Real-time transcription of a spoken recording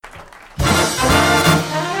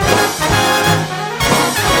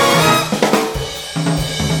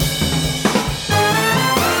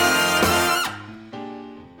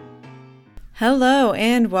Hello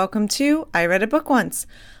and welcome to I Read a Book Once.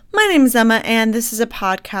 My name is Emma and this is a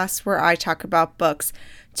podcast where I talk about books.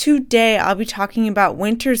 Today I'll be talking about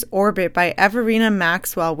Winter's Orbit by Everina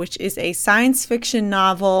Maxwell, which is a science fiction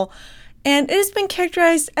novel and it has been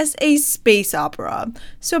characterized as a space opera.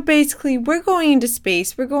 So basically we're going into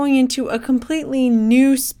space, we're going into a completely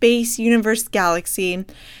new space universe galaxy,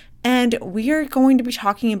 and we are going to be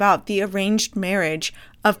talking about the arranged marriage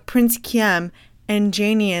of Prince Kiem and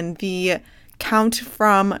Janian, the Count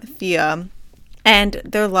from Thea, and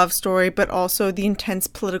their love story, but also the intense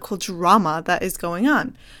political drama that is going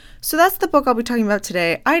on. So that's the book I'll be talking about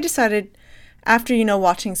today. I decided after,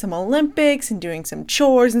 watching some Olympics and doing some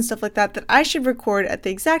chores and stuff like that, that I should record at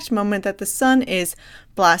the exact moment that the sun is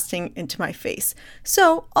blasting into my face.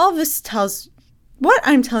 So all of this tells what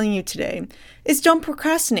I'm telling you today is don't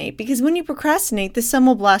procrastinate, because when you procrastinate, the sun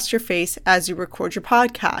will blast your face as you record your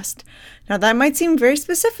podcast. Now that might seem very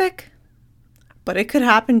specific, but it could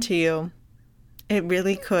happen to you. It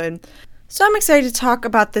really could. So I'm excited to talk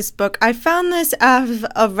about this book. I found this as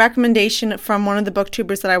a recommendation from one of the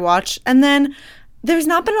booktubers that I watched, and then there's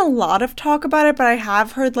not been a lot of talk about it, but I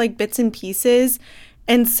have heard like bits and pieces,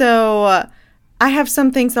 and so I have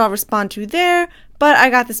some things that I'll respond to there, but I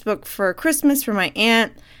got this book for Christmas for my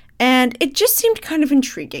aunt, and it just seemed kind of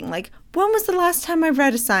intriguing. Like, when was the last time I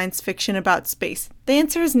read a science fiction about space? The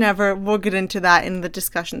answer is never. We'll get into that in the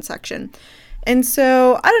discussion section. And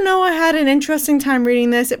so, I don't know, I had an interesting time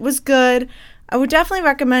reading this. It was good. I would definitely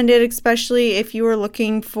recommend it, especially if you are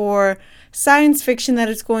looking for science fiction that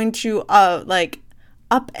is going to,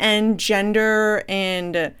 upend gender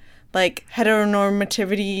and,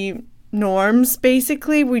 heteronormativity norms,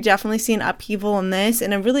 basically. We definitely see an upheaval in this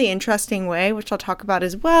in a really interesting way, which I'll talk about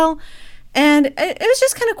as well. And it was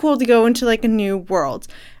just kind of cool to go into, a new world.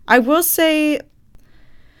 I will say...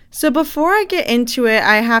 So before I get into it,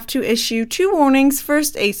 I have to issue two warnings.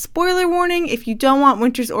 First, a spoiler warning. If you don't want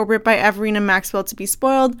Winter's Orbit by Everina Maxwell to be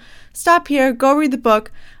spoiled, stop here, go read the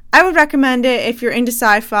book. I would recommend it if you're into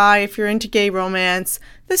sci-fi, if you're into gay romance.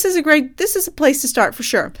 This is a place to start for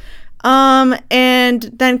sure. And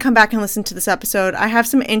then come back and listen to this episode. I have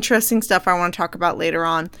some interesting stuff I want to talk about later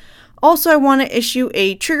on. Also, I want to issue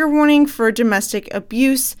a trigger warning for domestic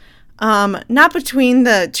abuse. Not between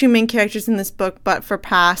the two main characters in this book, but for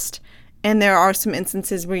past, and there are some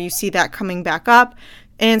instances where you see that coming back up,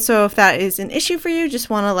 and so if that is an issue for you, just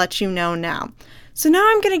want to let you know now. So now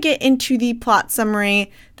I'm going to get into the plot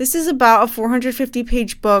summary. This is about a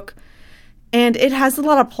 450-page book, and it has a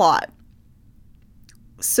lot of plot.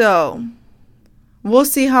 So, we'll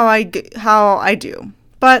see how I do.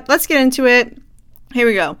 But let's get into it. Here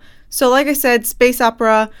we go. So like I said, space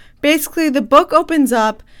opera. Basically, the book opens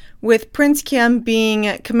up with Prince Kiem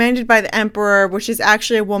being commanded by the Emperor, which is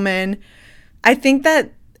actually a woman. I think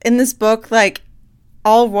that in this book,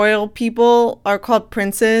 all royal people are called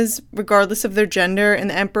princes, regardless of their gender,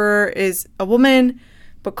 and the Emperor is a woman,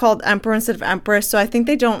 but called Emperor instead of Empress. So I think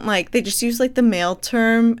they don't, they just use, the male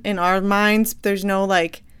term in our minds. There's no,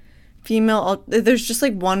 female, there's just,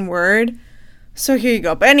 one word. So here you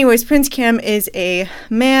go. But anyways, Prince Kiem is a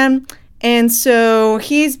man, and so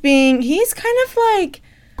he's kind of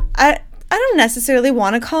I don't necessarily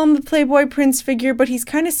want to call him the Playboy Prince figure, but he's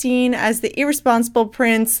kind of seen as the irresponsible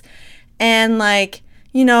prince and,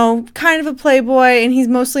 kind of a playboy, and he's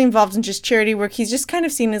mostly involved in just charity work. He's just kind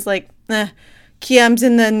of seen as, Kiem's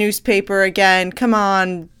in the newspaper again. Come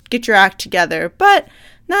on, get your act together. But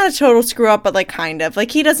not a total screw-up, but, kind of.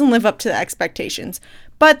 He doesn't live up to the expectations.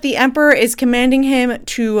 But the Emperor is commanding him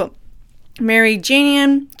to marry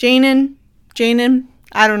Janian.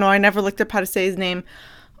 I don't know. I never looked up how to say his name.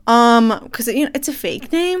 Because, it's a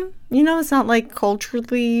fake name, it's not,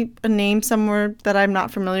 culturally a name somewhere that I'm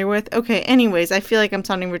not familiar with. Okay, anyways, I feel like I'm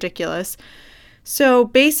sounding ridiculous. So,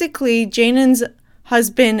 basically, Janian's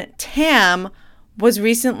husband, Tam, was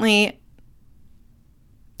recently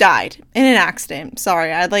died in an accident.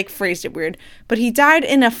 Sorry, I, phrased it weird. But he died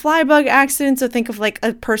in a flybug accident, so think of,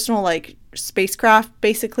 a personal, spacecraft,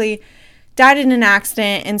 basically. Died in an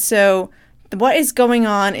accident, and so what is going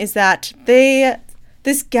on is that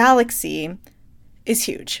this galaxy is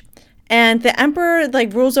huge. And the Emperor,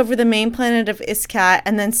 rules over the main planet of Iskat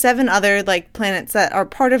and then 7 other, planets that are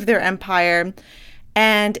part of their empire.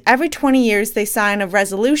 And every 20 years, they sign a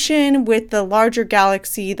resolution with the larger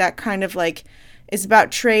galaxy that kind of, is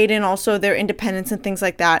about trade and also their independence and things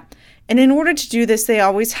like that. And in order to do this, they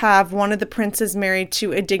always have one of the princes married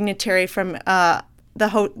to a dignitary from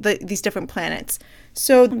these different planets.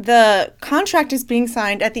 So the contract is being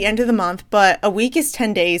signed at the end of the month, but a week is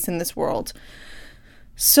 10 days in this world.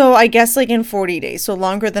 So I guess like in 40 days, so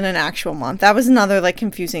longer than an actual month. That was another like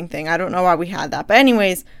confusing thing. I don't know why we had that. But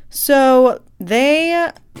anyways, so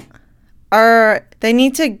they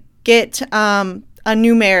need to get a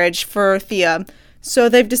new marriage for Thea. So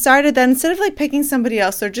they've decided that instead of like picking somebody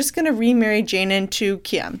else, they're just going to remarry Jainin to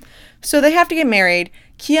Kiem. So they have to get married.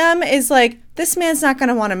 Kiem is like, this man's not going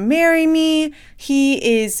to want to marry me.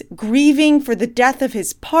 He is grieving for the death of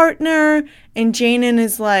his partner. And Jainin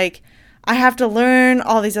is like, I have to learn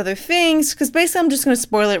all these other things. Because basically I'm just going to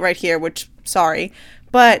spoil it right here, which, sorry.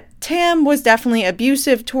 But Tam was definitely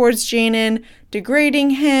abusive towards Jainin,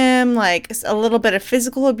 degrading him, like a little bit of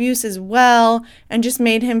physical abuse as well, and just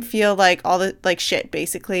made him feel like all the like shit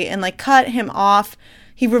basically, and like cut him off.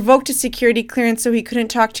 He revoked his security clearance so he couldn't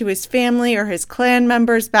talk to his family or his clan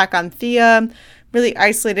members back on Thea. Really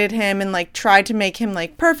isolated him and like tried to make him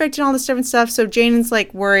like perfect and all this different stuff. So Jainin's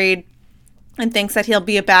like worried and thinks that he'll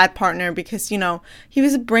be a bad partner because, you know, he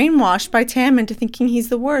was brainwashed by Tam into thinking he's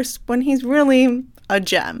the worst when he's really a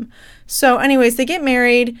gem. So anyways, they get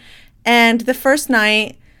married, and the first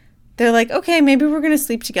night they're like, okay, maybe we're gonna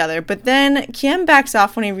sleep together. But then Kiem backs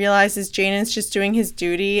off when he realizes Jainin's just doing his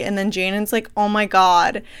duty, and then Jainin's like, oh my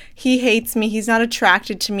god, he hates me, he's not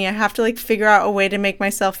attracted to me, I have to like figure out a way to make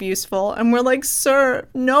myself useful. And we're like, sir,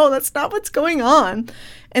 no, that's not what's going on.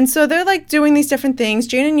 And so they're like doing these different things.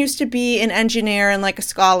 Jainin used to be an engineer and like a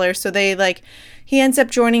scholar, so they like, he ends up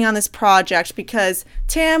joining on this project because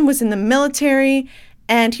Tam was in the military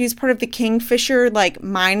and he was part of the Kingfisher like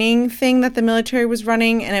mining thing that the military was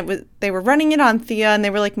running, and they were running it on Thea, and they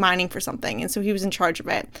were like mining for something, and so he was in charge of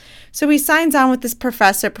it. So he signs on with this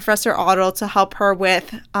Professor Otto, to help her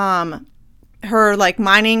with her like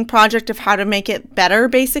mining project of how to make it better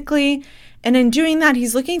basically. And in doing that,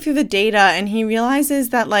 he's looking through the data and he realizes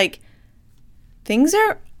that like things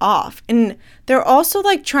are off. And they're also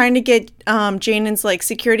like trying to get Jainin's like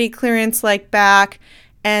security clearance like back,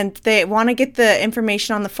 and they want to get the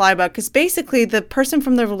information on the flybug because basically the person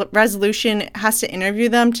from the resolution has to interview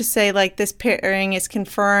them to say like this pairing is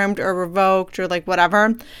confirmed or revoked or like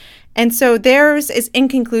whatever. And so theirs is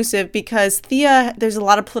inconclusive because Thea, there's a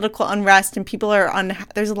lot of political unrest and people are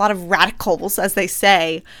there's a lot of radicals, as they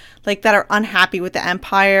say, like that are unhappy with the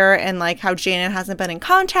Empire and like how Jainin hasn't been in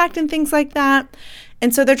contact and things like that.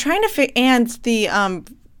 And so they're trying to and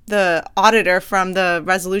the auditor from the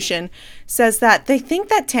resolution says that they think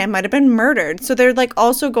that Tam might have been murdered. So they're like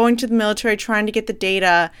also going to the military trying to get the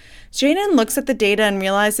data. Jainin looks at the data and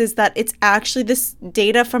realizes that it's actually this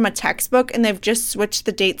data from a textbook and they've just switched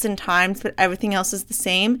the dates and times, but everything else is the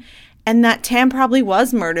same, and that Tam probably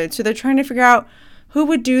was murdered. So they're trying to figure out who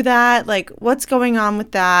would do that, like what's going on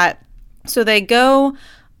with that. So they go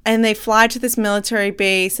and they fly to this military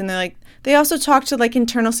base, and they're like, they also talk to like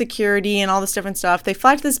internal security and all this different stuff. They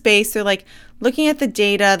fly to this base, they're like looking at the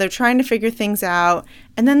data, they're trying to figure things out,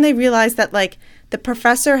 and then they realize that like the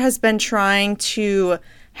professor has been trying to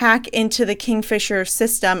hack into the Kingfisher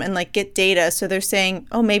system and like get data. So they're saying,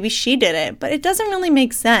 oh, maybe she did it, but it doesn't really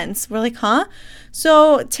make sense. We're like, huh?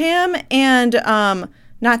 So Tam and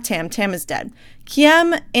not Tam is dead.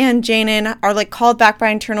 Kiem and Jainin are like called back by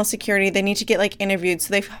internal security. They need to get like interviewed.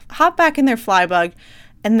 So they hop back in their flybug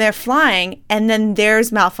and they're flying, and then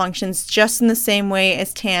theirs malfunctions just in the same way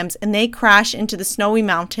as Tam's, and they crash into the snowy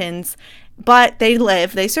mountains, but they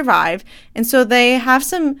live, they survive. And so they have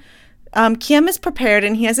some Kiem is prepared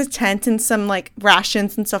and he has a tent and some like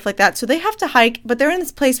rations and stuff like that. So they have to hike, but they're in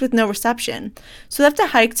this place with no reception. So they have to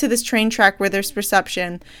hike to this train track where there's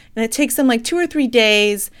reception, and it takes them like 2 or 3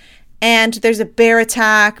 days. And there's a bear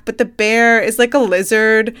attack, but the bear is like a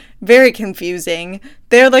lizard. Very confusing.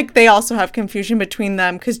 They also have confusion between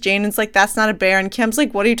them because Jainin's like, that's not a bear. And Kiem's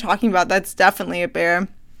like, what are you talking about? That's definitely a bear.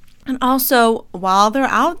 And also, while they're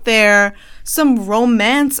out there, some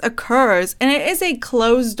romance occurs. And it is a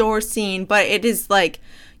closed door scene, but it is like,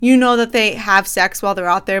 you know that they have sex while they're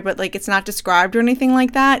out there, but like it's not described or anything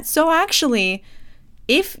like that. So actually,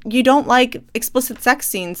 if you don't like explicit sex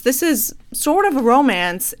scenes, this is sort of a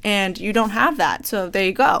romance and you don't have that. So there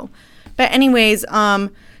you go. But anyways,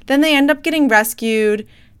 then they end up getting rescued,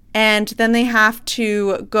 and then they have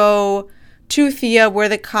to go to Thea where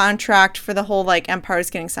the contract for the whole like empire is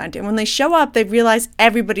getting signed. And when they show up, they realize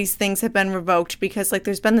everybody's things have been revoked because like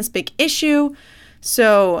there's been this big issue.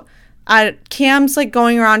 So Kiem's like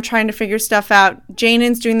going around trying to figure stuff out.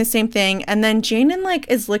 Jainin's doing the same thing. And then Jainin like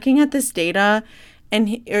is looking at this data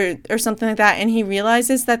and or something like that, and he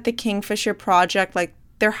realizes that the Kingfisher project, like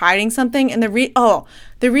they're hiding something, and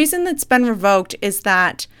the reason that's been revoked is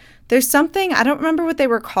that there's something, I don't remember what they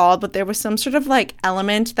were called, but there was some sort of like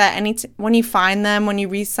element that when you find them, when you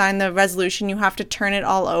re-sign the resolution, you have to turn it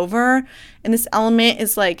all over. And this element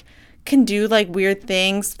is like, can do like weird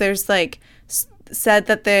things. There's like said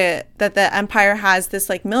that the Empire has this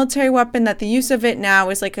like military weapon, that the use of it now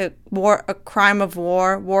is like a crime of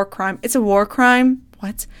war crime. It's a war crime.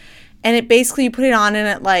 What? And it basically, you put it on and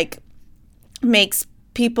it like makes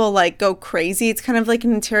people like go crazy. It's kind of like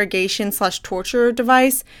an interrogation / torture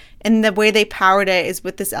device, and the way they powered it is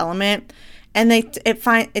with this element. And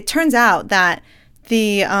it turns out that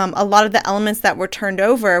the a lot of the elements that were turned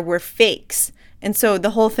over were fakes, and so the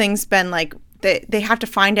whole thing's been like they have to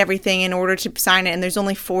find everything in order to sign it, and there's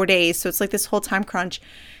only 4 days, so it's like this whole time crunch.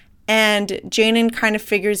 And Jayden kind of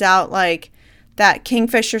figures out like that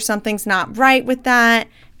Kingfisher, something's not right with that.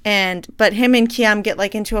 But him and Kiem get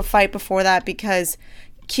like into a fight before that, because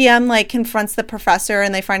Kiem like confronts the professor,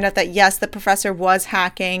 and they find out that yes, the professor was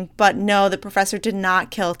hacking, but no, the professor did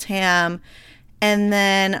not kill Tam. And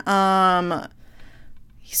then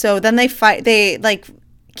so then they fight. They like,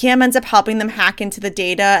 Kiem ends up helping them hack into the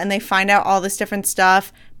data, and they find out all this different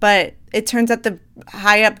stuff. But it turns out the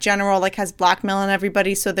high up general like has blackmailing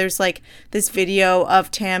everybody. So there's like this video of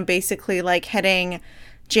Tam basically like hitting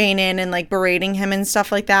Jayden and like berating him and stuff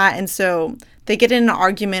like that. And so they get in an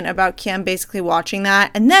argument about Kiem basically watching that.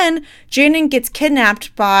 And then Jayden gets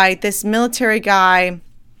kidnapped by this military guy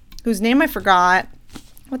whose name I forgot.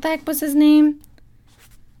 What the heck was his name?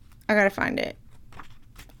 I gotta find it.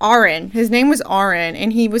 Aaron. His name was Aaron,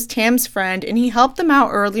 and he was Tam's friend, and he helped them out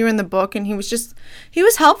earlier in the book, and he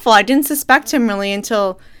was helpful. I didn't suspect him really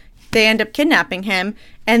until they end up kidnapping him.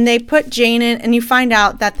 And they put Jayden, and you find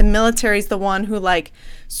out that the military is the one who like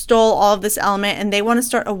stole all of this element, and they want to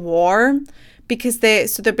start a war, because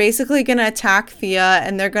they're basically going to attack Thea,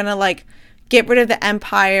 and they're going to like get rid of the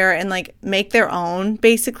Empire and like make their own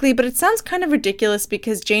basically. But it sounds kind of ridiculous,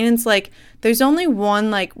 because Jayden's like, there's only one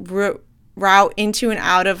like route into and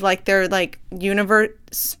out of like their like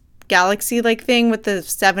universe galaxy like thing with the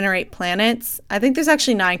 7 or 8 planets. I think there's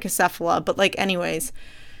actually 9 Cephala, but like anyways.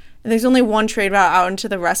 And there's only one trade route out into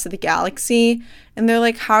the rest of the galaxy. And they're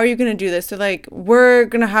like, how are you going to do this? They're like, we're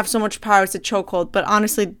going to have so much power, it's a chokehold. But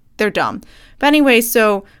honestly, they're dumb. But anyway,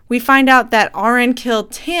 so we find out that Aaron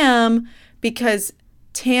killed Tam because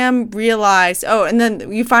Tam realized, and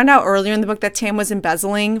then you find out earlier in the book that Tam was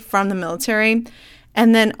embezzling from the military.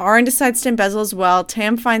 And then Aaron decides to embezzle as well.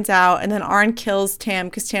 Tam finds out, and then Aaron kills Tam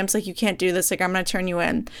because Tam's like, you can't do this. Like, I'm going to turn you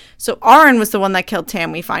in. So Aaron was the one that killed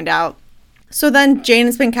Tam, we find out. So then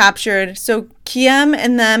Jayden's been captured. So Kiem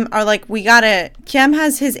and them are like, Kiem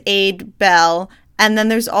has his aide, Belle. And then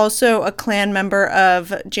there's also a clan member of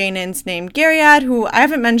Jayden's named Gariad, who I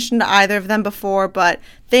haven't mentioned either of them before, but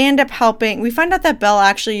they end up helping. We find out that Belle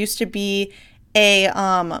actually used to be a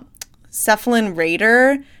Cephalan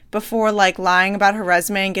raider before like lying about her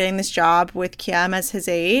resume and getting this job with Kiem as his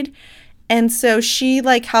aide. And so she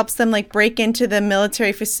like helps them like break into the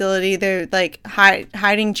military facility. They're like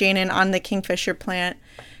hiding Jayden on the Kingfisher plant.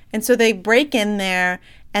 And so they break in there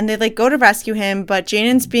and they like go to rescue him, but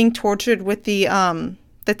Jayden's being tortured with the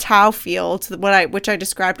Tau field, which I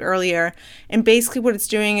described earlier. And basically what it's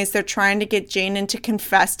doing is they're trying to get Jayden to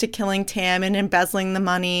confess to killing Tam and embezzling the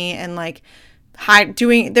money, and like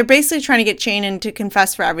they're basically trying to get Jayden to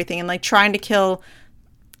confess for everything, and like trying to kill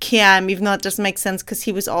Kiem, even though it doesn't make sense because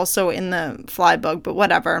he was also in the Flybug, but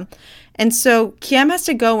whatever. And so Kiem has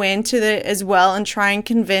to go into it as well and try and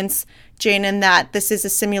convince Jayden that this is a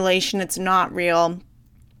simulation, it's not real.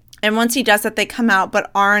 And once he does that, they come out, but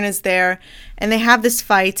Aaron is there, and they have this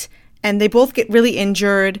fight, and they both get really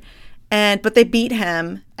injured, but they beat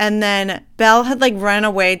him. And then Belle had like run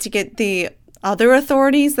away to get the other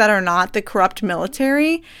authorities that are not the corrupt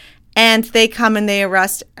military, and they come and they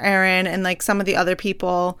arrest Aaron and like some of the other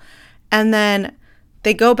people. And then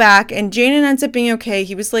they go back, and Jayden ends up being okay.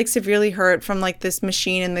 He was like severely hurt from like this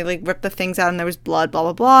machine, and they like ripped the things out and there was blood, blah,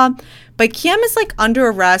 blah, blah. But Kiem is like under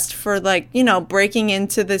arrest for like, you know, breaking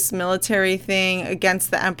into this military thing against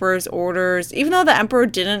the Emperor's orders, even though the Emperor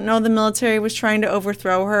didn't know the military was trying to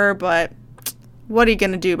overthrow her. But what are you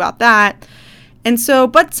going to do about that? And so,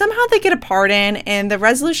 but somehow they get a pardon, and the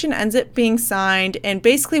resolution ends up being signed. And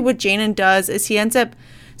basically what Jayden does is he ends up,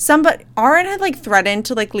 Aaron had like threatened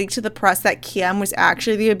to like leak to the press that Kiem was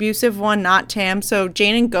actually the abusive one, not Tam. So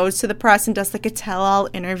Jayden goes to the press and does like a tell-all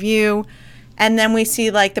interview. And then we see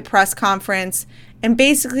like the press conference, and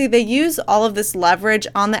basically they use all of this leverage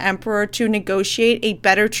on the Emperor to negotiate a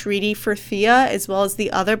better treaty for Thea as well as the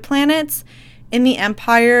other planets in the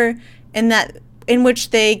Empire, in which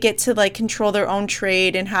they get to like control their own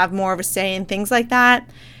trade and have more of a say in things like that.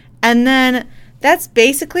 And then That's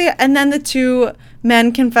basically, and then the two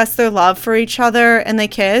men confess their love for each other and they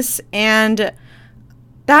kiss, and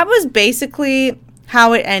that was basically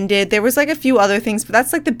how it ended. There was like a few other things, but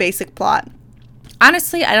that's like the basic plot.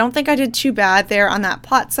 Honestly, I don't think I did too bad there on that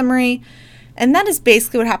plot summary. And that is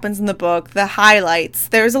basically what happens in the book, the highlights.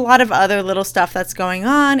 There's a lot of other little stuff that's going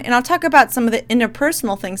on, and I'll talk about some of the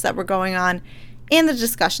interpersonal things that were going on in the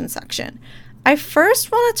discussion section. I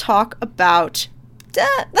first want to talk about,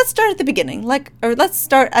 let's start at the beginning, or let's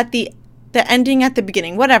start at the ending at the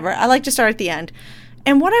beginning, whatever. I like to start at the end.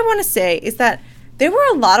 And what I want to say is that there were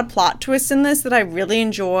a lot of plot twists in this that I really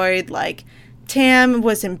enjoyed, like Tam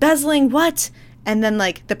was embezzling, what? And then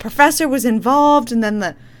like the professor was involved, and then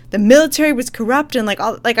the military was corrupt, and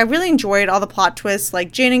I really enjoyed all the plot twists,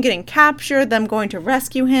 like Jaden getting captured, them going to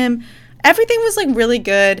rescue him. Everything was like really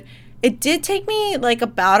good. It did take me like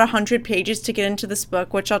about 100 pages to get into this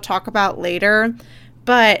book, which I'll talk about later.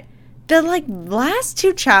 But the like last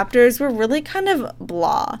two chapters were really kind of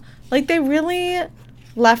blah. Like they really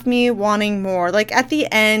left me wanting more. Like at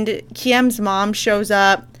the end, Kiem's mom shows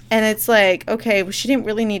up, and it's like, okay, well, she didn't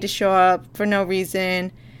really need to show up for no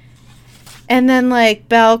reason. And then, like,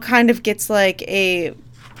 Belle kind of gets, like, a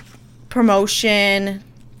promotion.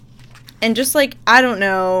 And just, like, I don't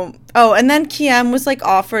know. Oh, and then Kiem was, like,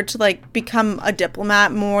 offered to, like, become a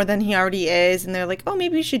diplomat more than he already is. And they're like, oh,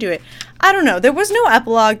 maybe you should do it. I don't know. There was no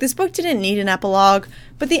epilogue. This book didn't need an epilogue.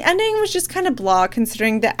 But the ending was just kind of blah,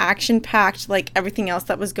 considering the action-packed, like, everything else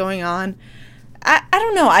that was going on. I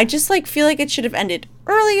don't know. I just, like, feel like it should have ended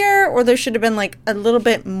earlier, or there should have been, like, a little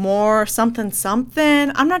bit more something.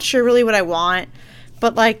 I'm not sure really what I want,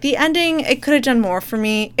 but, like, the ending, it could have done more for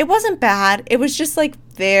me. It wasn't bad. It was just, like,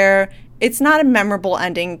 there. It's not a memorable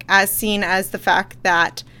ending, as seen as the fact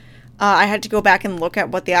that I had to go back and look at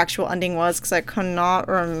what the actual ending was, because I could not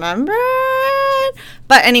remember it.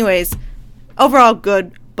 But anyways, overall,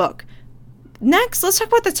 good book. Next, let's talk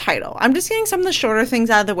about the title. I'm just getting some of the shorter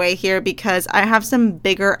things out of the way here because I have some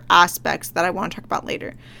bigger aspects that I want to talk about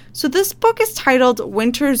later. So this book is titled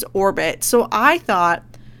Winter's Orbit. So I thought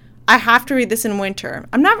I have to read this in winter.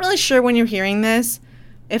 I'm not really sure when you're hearing this,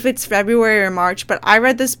 if it's February or March, but I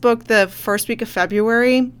read this book the first week of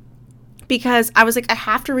February because I was like, I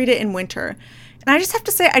have to read it in winter. And I just have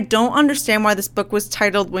to say, I don't understand why this book was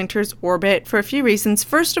titled Winter's Orbit for a few reasons.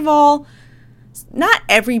 First of all, not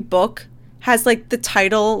every book has like the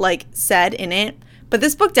title like said in it, but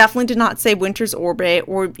this book definitely did not say Winter's Orbit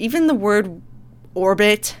or even the word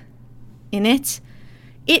orbit in it.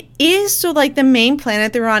 It is, so like the main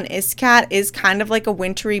planet they're on, Iskat, is kind of like a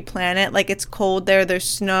wintry planet. Like it's cold there, there's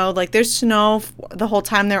snow, the whole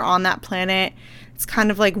time they're on that planet. It's kind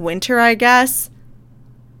of like winter, I guess,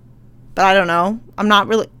 but I don't know. I'm not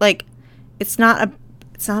really like, it's not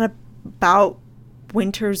about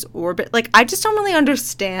Winter's Orbit. Like I just don't really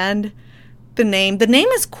understand the name. The name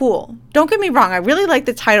is cool. Don't get me wrong. I really like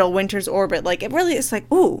the title Winter's Orbit. Like it really is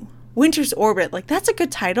like, ooh, Winter's Orbit. Like that's a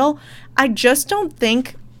good title. I just don't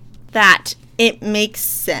think that it makes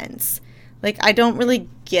sense. Like I don't really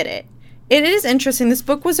get it. It is interesting. This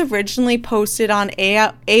book was originally posted on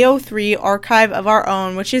AO3 Archive of Our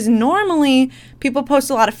Own, which is normally people post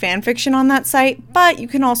a lot of fan fiction on that site, but you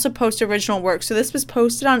can also post original work. So this was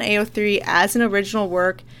posted on AO3 as an original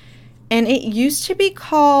work, and it used to be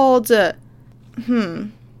called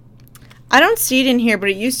I don't see it in here, but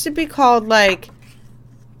it used to be called, like,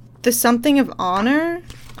 the something of honor.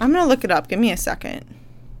 I'm going to look it up. Give me a second.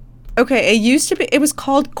 Okay, it was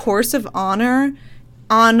called Course of Honor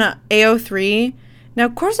on AO3. Now,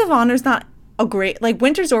 Course of Honor is not a great, like,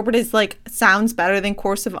 Winter's Orbit is, like, sounds better than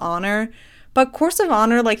Course of Honor. But Course of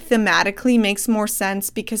Honor, like, thematically makes more sense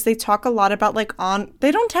because they talk a lot about, like,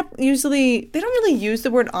 they don't really use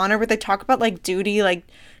the word honor, but they talk about, like, duty, like,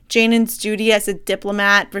 Janen's duty as a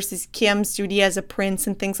diplomat versus Kiem's duty as a prince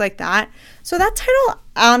and things like that. So that title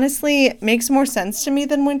honestly makes more sense to me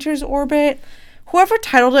than Winter's Orbit. Whoever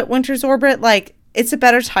titled it Winter's Orbit, like, it's a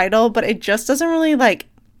better title, but it just doesn't really make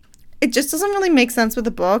sense with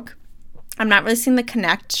the book. I'm not really seeing the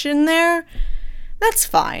connection there. That's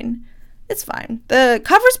fine. It's fine. The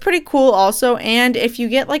cover's pretty cool also, and if you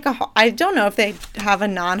get like I don't know if they have a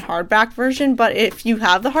non-hardback version, but if you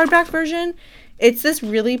have the hardback version, it's this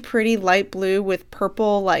really pretty light blue with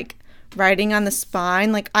purple, like, writing on the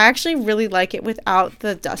spine. Like, I actually really like it without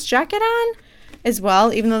the dust jacket on as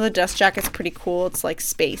well, even though the dust jacket's pretty cool. It's, like,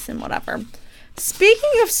 space and whatever. Speaking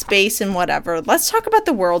of space and whatever, let's talk about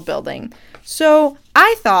the world building. So,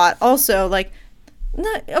 I thought also, like,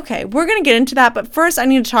 okay, we're going to get into that, but first I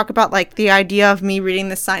need to talk about, like, the idea of me reading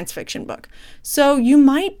this science fiction book. So, you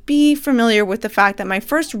might be familiar with the fact that my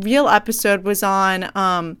first real episode was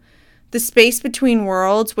on, The Space Between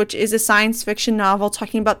Worlds, which is a science fiction novel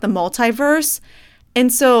talking about the multiverse.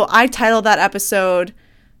 And so I titled that episode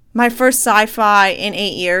My First Sci-Fi in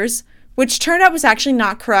 8 Years, which turned out was actually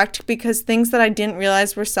not correct because things that I didn't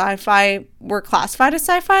realize were sci-fi were classified as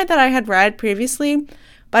sci-fi that I had read previously.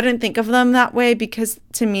 But I didn't think of them that way because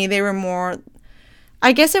to me they were more,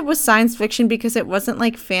 I guess it was science fiction because it wasn't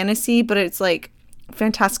like fantasy, but it's like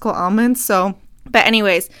fantastical elements. So, but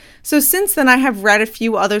anyways, so since then I have read a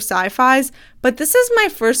few other sci-fis, but this is my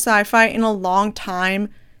first sci-fi in a long time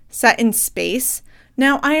set in space.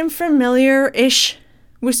 Now, I am familiar-ish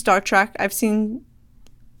with Star Trek. I've seen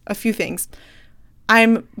a few things.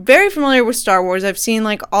 I'm very familiar with Star Wars. I've seen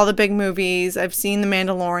like all the big movies. I've seen The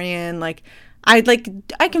Mandalorian. I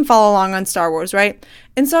can follow along on Star Wars, right?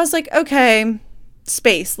 And so I was like, okay,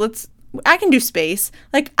 space. I can do space.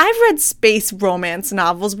 Like, I've read space romance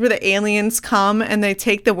novels where the aliens come and they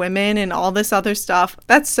take the women and all this other stuff.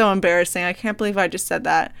 That's so embarrassing. I can't believe I just said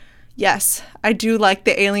that. Yes, I do like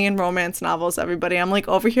the alien romance novels, everybody. I'm like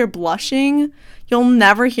over here blushing. You'll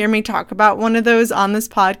never hear me talk about one of those on this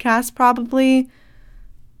podcast probably,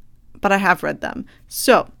 but I have read them.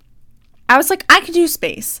 So I was like, I could do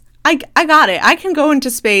space. I got it. I can go into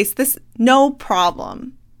space. This, no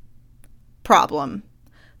problem.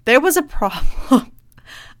 There was a problem.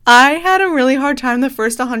 I had a really hard time the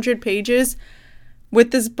first 100 pages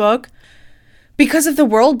with this book because of the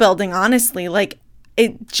world building, honestly. Like,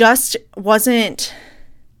 it just wasn't,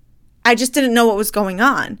 I just didn't know what was going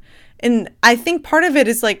on. And I think part of it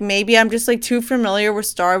is like, maybe I'm just like too familiar with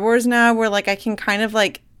Star Wars now, where like I can kind of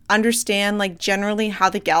like understand like generally how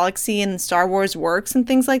the galaxy and Star Wars works and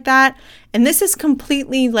things like that. And this is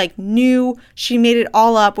completely like new. She made it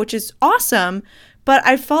all up, which is awesome. But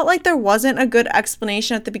I felt like there wasn't a good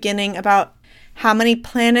explanation at the beginning about how many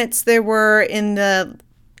planets there were in the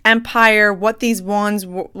Empire, what these ones,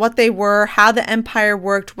 what they were, how the Empire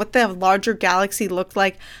worked, what the larger galaxy looked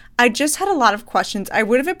like. I just had a lot of questions. I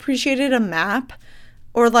would have appreciated a map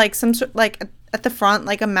or like some sort, like at the front,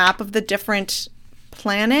 like a map of the different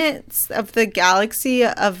planets of the galaxy,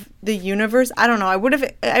 of the universe. I don't know. I would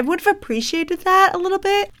have appreciated that a little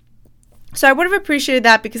bit. So I would have appreciated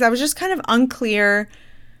that because I was just kind of unclear.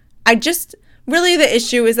 Really the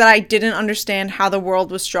issue is that I didn't understand how the world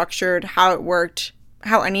was structured, how it worked,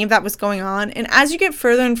 how any of that was going on. And as you get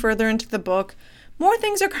further and further into the book, more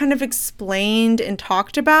things are kind of explained and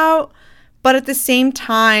talked about. But at the same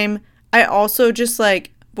time, I also just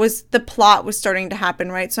like the plot was starting to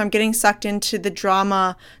happen, right? So I'm getting sucked into the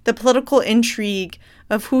drama, the political intrigue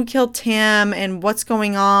of who killed Tam and what's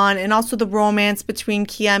going on, and also the romance between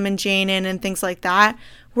Kiem and Jayden and things like that,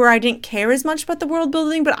 where I didn't care as much about the world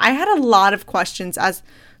building, but I had a lot of questions.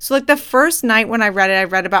 So like the first night when I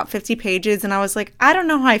read about 50 pages and I was like, I don't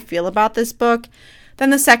know how I feel about this book. Then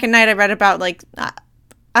the second night I read about like,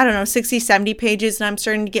 60, 70 pages and I'm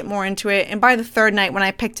starting to get more into it. And by the third night when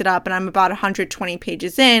I picked it up and I'm about 120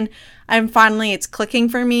 pages in, it's clicking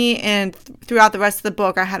for me. And throughout the rest of the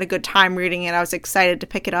book, I had a good time reading it. I was excited to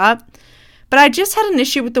pick it up. But I just had an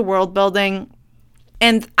issue with the world building.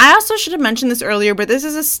 And I also should have mentioned this earlier, but this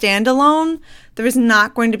is a standalone. There is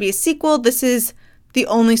not going to be a sequel. This is the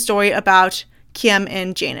only story about Kiem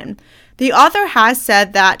and Jayden. The author has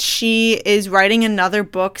said that she is writing another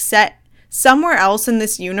book set somewhere else in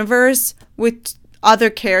this universe with other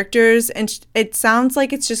characters, and it sounds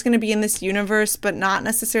like it's just going to be in this universe, but not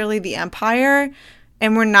necessarily the Empire,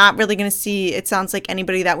 and we're not really going to see, it sounds like,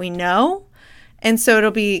 anybody that we know, and so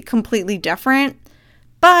it'll be completely different.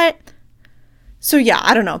 But so yeah,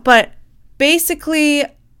 I don't know, but basically,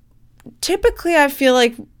 typically I feel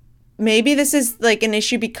like maybe this is like an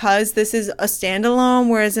issue because this is a standalone,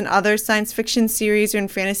 whereas in other science fiction series or in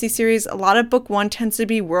fantasy series, a lot of book one tends to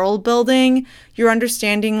be world building. You're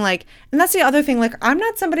understanding like, and that's the other thing, like I'm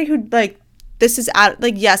not somebody who like, this is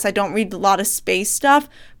yes, I don't read a lot of space stuff,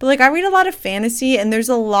 but like I read a lot of fantasy and there's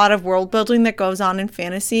a lot of world building that goes on in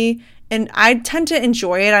fantasy. And I tend to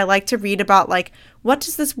enjoy it. I like to read about like, what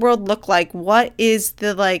does this world look like? What is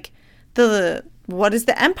what does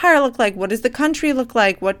the empire look like? What does the country look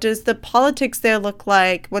like? What does the politics there look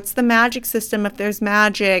like? What's the magic system if there's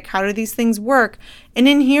magic? How do these things work? And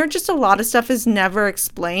in here, just a lot of stuff is never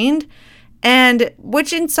explained, and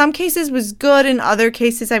which in some cases was good. In other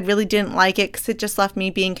cases, I really didn't like it because it just left me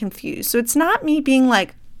being confused. So it's not me being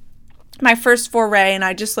like my first foray and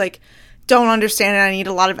I just like don't understand it. I need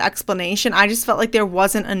a lot of explanation. I just felt like there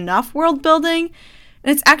wasn't enough world building.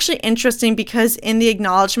 And it's actually interesting because in the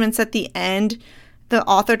acknowledgments at the end, the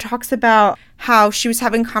author talks about how she was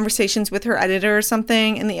having conversations with her editor or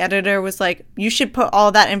something, and the editor was like, you should put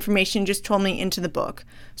all that information you just told me into the book.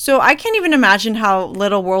 So I can't even imagine how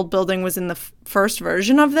little world building was in the first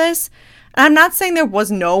version of this. And I'm not saying there was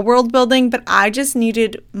no world building, but I just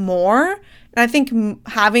needed more. And I think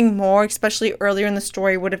having more, especially earlier in the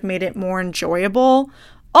story, would have made it more enjoyable.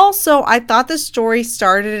 Also, I thought the story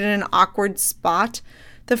started in an awkward spot.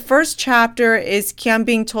 The first chapter is Kiam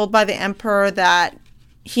being told by the emperor that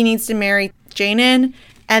he needs to marry Jainin.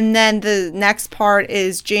 And then the next part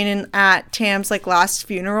is Jainin at Tam's like last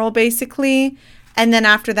funeral, basically. And then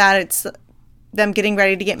after that, it's them getting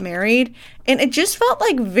ready to get married. And it just felt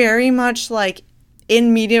like very much like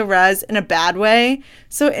in media res in a bad way.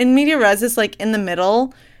 So in media res is like in the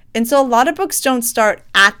middle. And so a lot of books don't start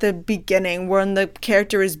at the beginning when the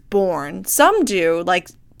character is born. Some do, like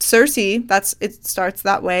Circe, it starts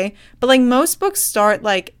that way. But like most books start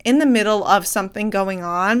like in the middle of something going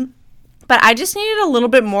on. But I just needed a little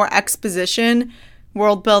bit more exposition,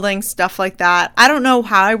 world building, stuff like that. I don't know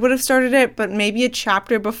how I would have started it, but maybe a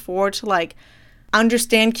chapter before to like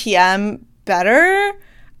understand Kiam better.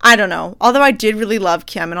 I don't know. Although I did really love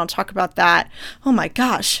Kiam, and I'll talk about that. Oh my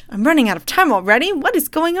gosh, I'm running out of time already. What is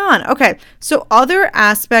going on? Okay, so other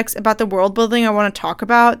aspects about the world building I want to talk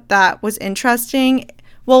about that was interesting.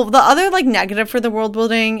 Well, the other like negative for the world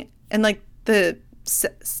building and like the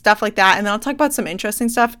stuff like that, and then I'll talk about some interesting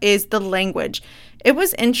stuff, is the language. It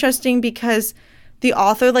was interesting because the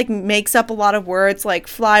author like makes up a lot of words like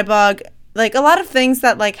flybug, like a lot of things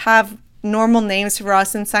that like have normal names for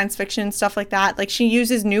us in science fiction and stuff like that. Like she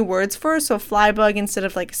uses new words for us, so flybug instead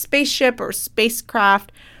of like a spaceship or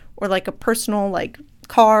spacecraft or like a personal like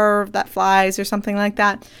car that flies or something like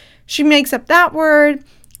that. She makes up that word.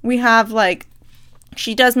 We have like,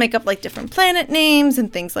 she does make up like different planet names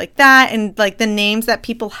and things like that, and like the names that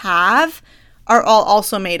people have are all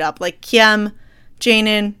also made up, like Kiam,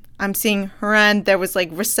 Jainin, I'm seeing Huren, there was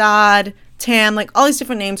like Rasad, Tam, like all these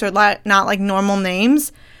different names are not like normal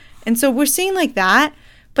names. And so we're seeing like that.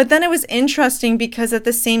 But then it was interesting because at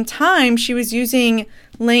the same time, she was using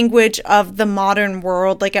language of the modern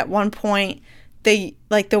world. Like at one point, they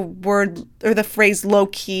like the word or the phrase low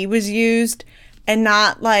key was used, and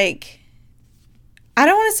not like, I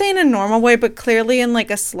don't want to say in a normal way, but clearly in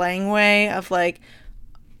like a slang way of like,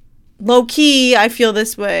 low key, I feel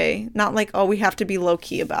this way. Not like, oh, we have to be low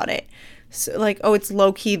key about it. So like, oh, it's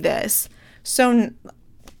low key this. So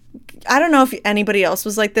I don't know if anybody else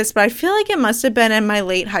was like this, but I feel like it must have been in my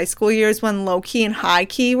late high school years when low key and high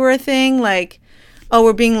key were a thing. Like, oh,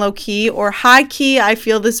 we're being low key, or high key, I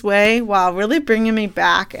feel this way. Wow, really bringing me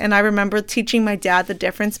back. And I remember teaching my dad the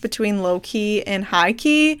difference between low key and high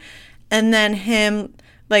key. And then him,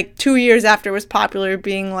 like 2 years after it was popular,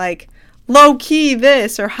 being like, low key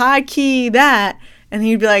this or high key that. And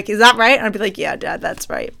he'd be like, is that right? And I'd be like, yeah, Dad, that's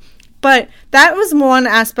right. But that was one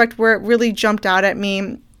aspect where it really jumped out at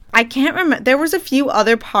me. I can't remember. There was a few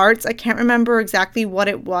other parts. I can't remember exactly what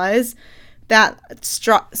it was that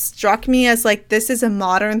struck me as like, this is a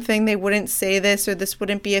modern thing. They wouldn't say this, or this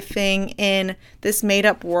wouldn't be a thing in this made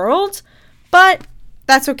up world. But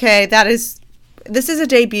that's okay. This is a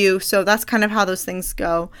debut, so that's kind of how those things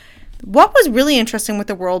go. What was really interesting with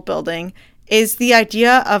the world building is the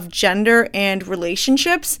idea of gender and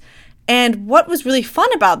relationships. And what was really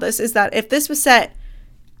fun about this is that if this was set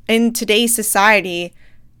in today's society,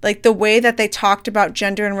 like the way that they talked about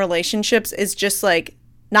gender and relationships is just like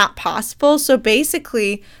not possible. So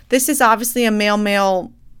basically, this is obviously a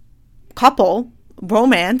male-male couple,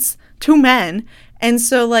 romance, two men. And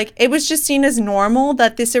so like it was just seen as normal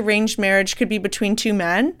that this arranged marriage could be between two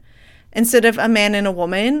men instead of a man and a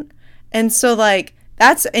woman. And so like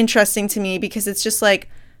that's interesting to me because it's just like,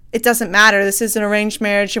 it doesn't matter. This is an arranged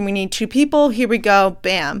marriage and we need two people. Here we go.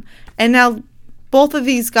 Bam. And now both of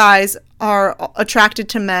these guys are attracted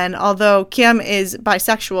to men, although Kiam is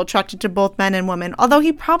bisexual, attracted to both men and women, although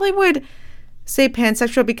he probably would say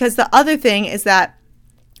pansexual, because the other thing is that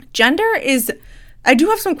gender is, I do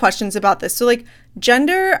have some questions about this. So like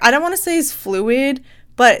gender, I don't want to say is fluid,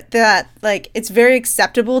 but that like it's very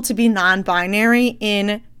acceptable to be non-binary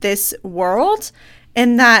in this world.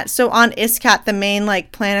 And that, so on Iskat, the main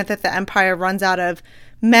like planet that the Empire runs out of,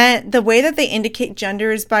 men, the way that they indicate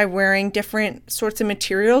gender is by wearing different sorts of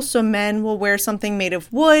materials. So men will wear something made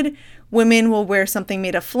of wood, women will wear something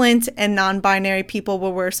made of flint, and non-binary people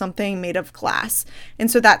will wear something made of glass.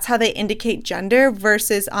 And so that's how they indicate gender,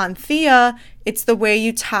 versus on Thea, it's the way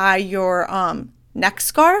you tie your neck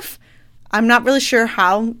scarf. I'm not really sure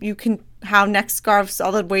how neck scarves,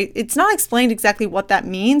 all the way, it's not explained exactly what that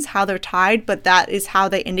means, how they're tied, but that is how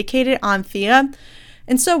they indicate it on Thea.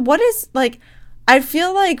 And so what is like, I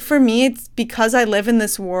feel like for me, it's because I live in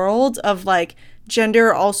this world of like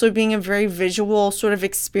gender also being a very visual sort of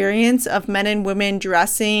experience of men and women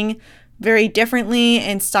dressing very differently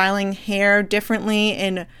and styling hair differently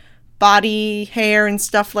and body hair and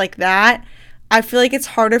stuff like that. I feel like it's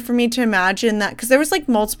harder for me to imagine that, because there was like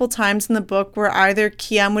multiple times in the book where either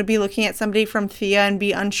Kiem would be looking at somebody from Thea and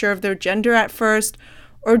be unsure of their gender at first,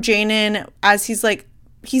 or Jayden, as he's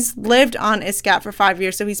lived on Iskat for 5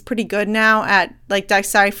 years, so he's pretty good now at like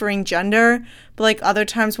deciphering gender. But like other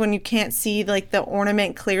times when you can't see like the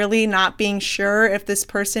ornament clearly, not being sure if this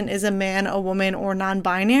person is a man, a woman, or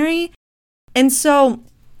non-binary. And so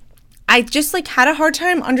I just like had a hard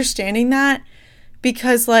time understanding that,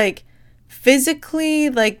 because like physically,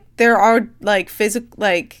 like there are like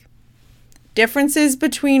differences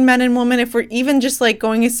between men and women. If we're even just like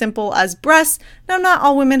going as simple as breasts. Now, not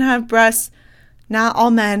all women have breasts. Not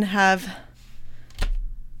all men have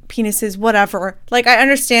penises, whatever. Like, I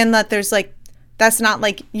understand that there's like, that's not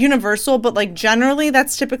like universal, but like generally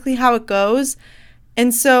that's typically how it goes.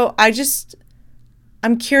 And so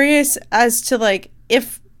I'm curious as to like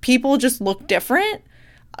if people just look different,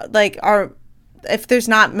 like if there's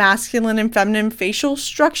not masculine and feminine facial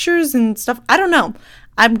structures and stuff. I don't know.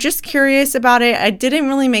 I'm just curious about it. It didn't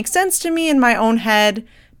really make sense to me in my own head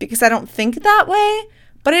because I don't think that way.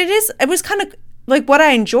 But it was kind of like what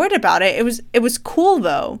I enjoyed about it. It was cool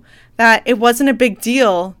though that it wasn't a big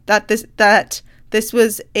deal that this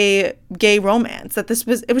was a gay romance, that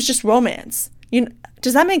it was just romance.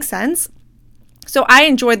 Does that make sense? So I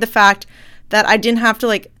enjoyed the fact that I didn't have to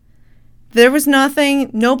like, there was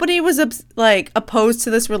nobody was like opposed to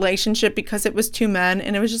this relationship because it was two men,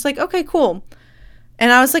 and it was just like, okay, cool.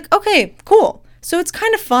 And I was like, okay, cool. So it's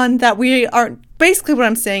kind of fun that we are, basically what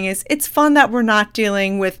I'm saying is it's fun that we're not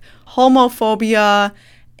dealing with homophobia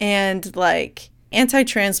and like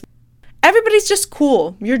anti-trans. Everybody's just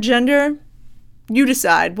cool. Your gender, you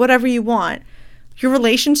decide whatever you want. Your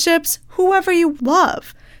relationships, whoever you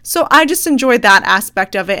love. So I just enjoyed that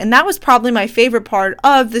aspect of it. And that was probably my favorite part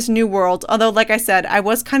of this new world. Although, like I said, I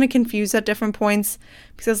was kind of confused at different points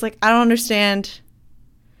because I was like, I don't understand.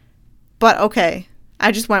 But okay,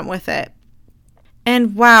 I just went with it.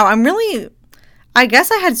 And wow, I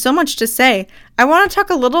guess I had so much to say. I want to talk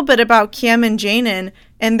a little bit about Kiem and Jayden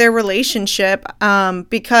and their relationship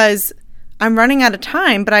because I'm running out of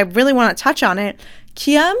time, but I really want to touch on it.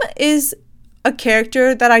 Kiem is a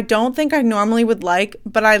character that I don't think I normally would like,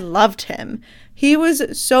 but I loved him. He was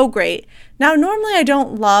so great. Now, normally I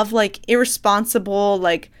don't love like irresponsible,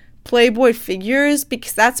 like playboy figures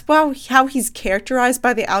because that's how he's characterized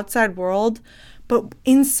by the outside world. But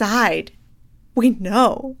inside, we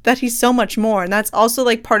know that he's so much more. And that's also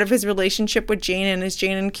like part of his relationship with Jayden, is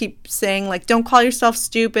Jayden keeps saying like, don't call yourself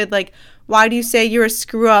stupid. Like, why do you say you're a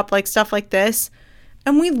screw up? Like stuff like this.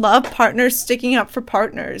 And we love partners sticking up for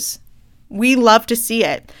partners. We love to see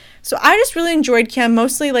it. So I just really enjoyed Kiem.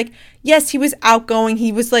 Mostly like, yes, he was outgoing.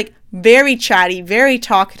 He was like very chatty, very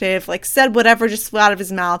talkative, like said whatever just flew out of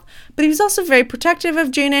his mouth. But he was also very protective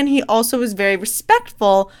of Jayden. He also was very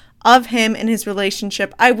respectful of him in his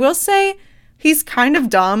relationship. I will say he's kind of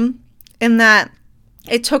dumb in that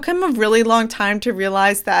it took him a really long time to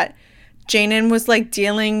realize that Jayden was like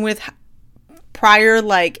dealing with prior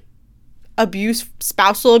like abuse,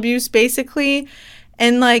 spousal abuse basically.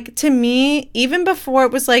 And like to me, even before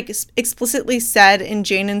it was like explicitly said in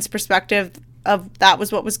Jayden's perspective of that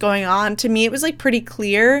was what was going on, to me it was like pretty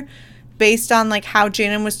clear based on like how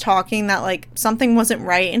Jayden was talking that like something wasn't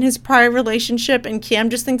right in his prior relationship, and Kiem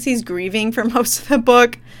just thinks he's grieving for most of the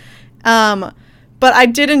book. But I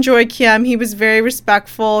did enjoy Kiem. He was very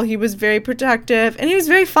respectful, he was very protective, and he was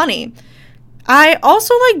very funny. I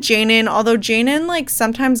also like Jayden, although Jayden like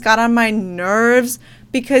sometimes got on my nerves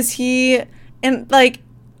because and like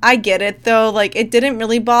I get it though, like it didn't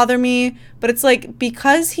really bother me, but it's like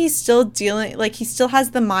because he's still dealing, like he still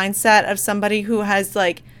has the mindset of somebody who has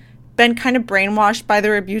like been kind of brainwashed by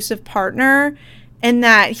their abusive partner, and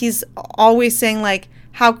that he's always saying like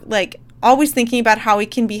how like always thinking about how he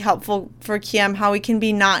can be helpful for Kiem, how he can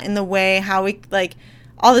be not in the way, how he like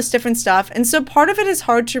all this different stuff. And so part of it is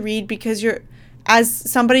hard to read because you're, as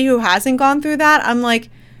somebody who hasn't gone through that, I'm like,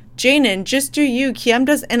 Jayden, just do you. Kiem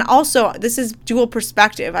does. And also this is dual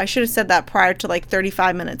perspective. I should have said that prior to like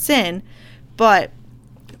 35 minutes in, but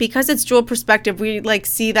because it's dual perspective, we like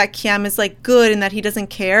see that Kiem is like good and that he doesn't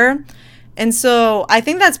care. And so I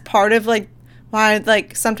think that's part of like why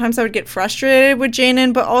like sometimes I would get frustrated with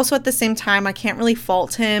Jayden, but also at the same time I can't really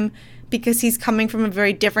fault him because he's coming from a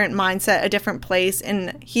very different mindset, a different place,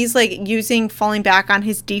 and he's like falling back on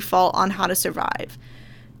his default on how to survive.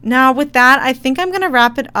 Now with that, I think I'm going to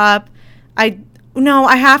wrap it up. I no,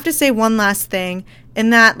 I have to say one last thing, in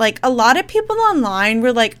that, like, a lot of people online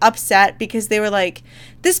were, like, upset because they were like,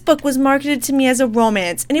 this book was marketed to me as a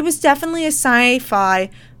romance, and it was definitely a sci-fi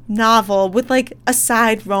novel with, like, a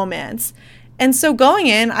side romance. And so going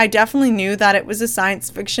in, I definitely knew that it was a science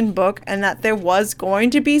fiction book and that there was going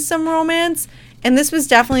to be some romance, and this was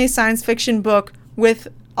definitely a science fiction book with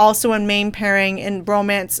also a main pairing and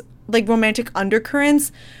romance, like, romantic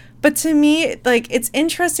undercurrents. But to me, like, it's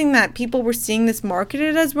interesting that people were seeing this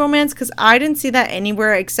marketed as romance, because I didn't see that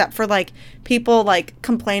anywhere except for, like, people, like,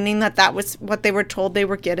 complaining that that was what they were told they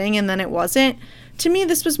were getting and then it wasn't. To me,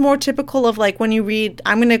 this was more typical of, like, when you read,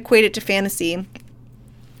 I'm going to equate it to fantasy.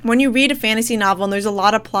 When you read a fantasy novel and there's a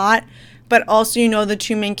lot of plot, but also you know the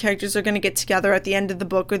two main characters are going to get together at the end of the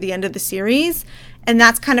book or the end of the series. And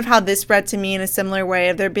that's kind of how this read to me, in a similar way,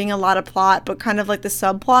 of there being a lot of plot, but kind of like the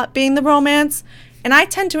subplot being the romance. And I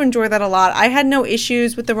tend to enjoy that a lot. I had no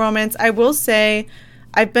issues with the romance. I will say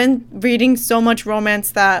I've been reading so much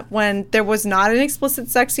romance that when there was not an explicit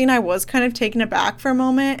sex scene, I was kind of taken aback for a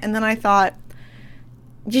moment. And then I thought,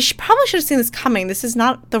 probably should have seen this coming. This is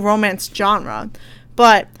not the romance genre.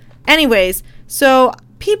 But anyways, so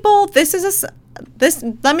people,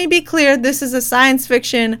 let me be clear, this is a science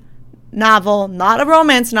fiction novel, not a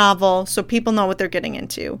romance novel, so people know what they're getting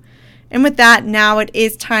into. And with that, now it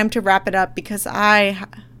is time to wrap it up, because I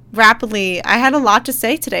had a lot to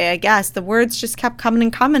say today, I guess. The words just kept coming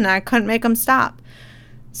and coming, and I couldn't make them stop.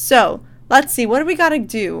 So, let's see, what do we got to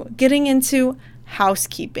do? Getting into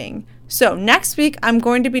housekeeping. So, next week, I'm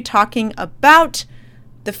going to be talking about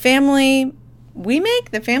The Family We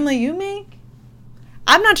Make? The Family You Make?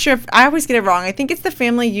 I'm not sure if I always get it wrong. I think it's The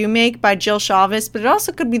Family You Make by Jill Chavez, but it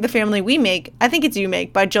also could be The Family We Make. I think it's You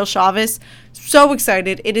Make by Jill Chavez. So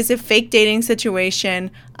excited. It is a fake dating situation.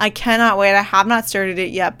 I cannot wait. I have not started it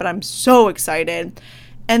yet, but I'm so excited.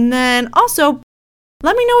 And then also,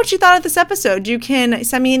 let me know what you thought of this episode. You can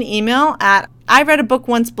send me an email at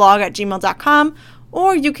ireadabookonceblog@gmail.com,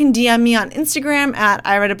 or you can DM me on Instagram at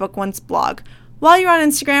ireadabookonceblog. While you're on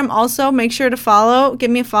Instagram, also make sure to give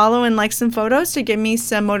me a follow and like some photos to give me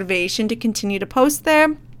some motivation to continue to post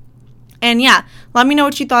there. And yeah, let me know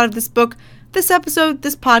what you thought of this book, this episode,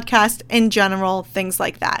 this podcast, in general, things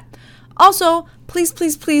like that. Also, please,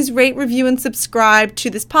 please, please rate, review, and subscribe to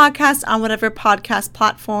this podcast on whatever podcast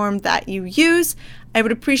platform that you use. I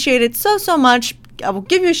would appreciate it so, so much. I will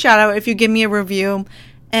give you a shout out if you give me a review,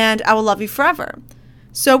 and I will love you forever.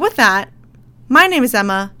 So with that, my name is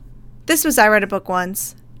Emma. This was I Read a Book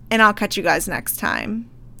Once, and I'll catch you guys next time.